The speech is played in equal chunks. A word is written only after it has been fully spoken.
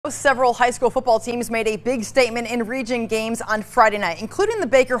Several high school football teams made a big statement in region games on Friday night, including the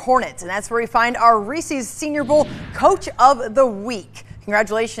Baker Hornets. And that's where we find our Reese's Senior Bowl Coach of the Week.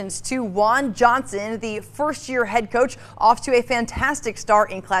 Congratulations to Juan Johnson, the first-year head coach, off to a fantastic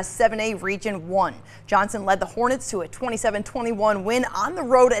start in Class 7A Region 1. Johnson led the Hornets to a 27-21 win on the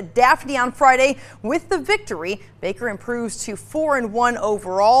road at Daphne on Friday. With the victory, Baker improves to 4-1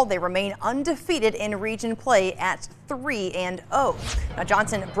 overall. They remain undefeated in region play at 3-0. Now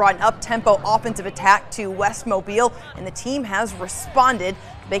Johnson brought an up-tempo offensive attack to West Mobile, and the team has responded.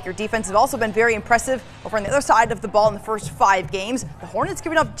 The Baker defense has also been very impressive over on the other side of the ball in the first 5 games. The Hornets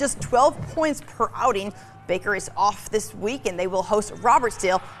giving up just 12 points per outing. Baker is off this week, and they will host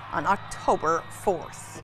Robertsdale on October 4th.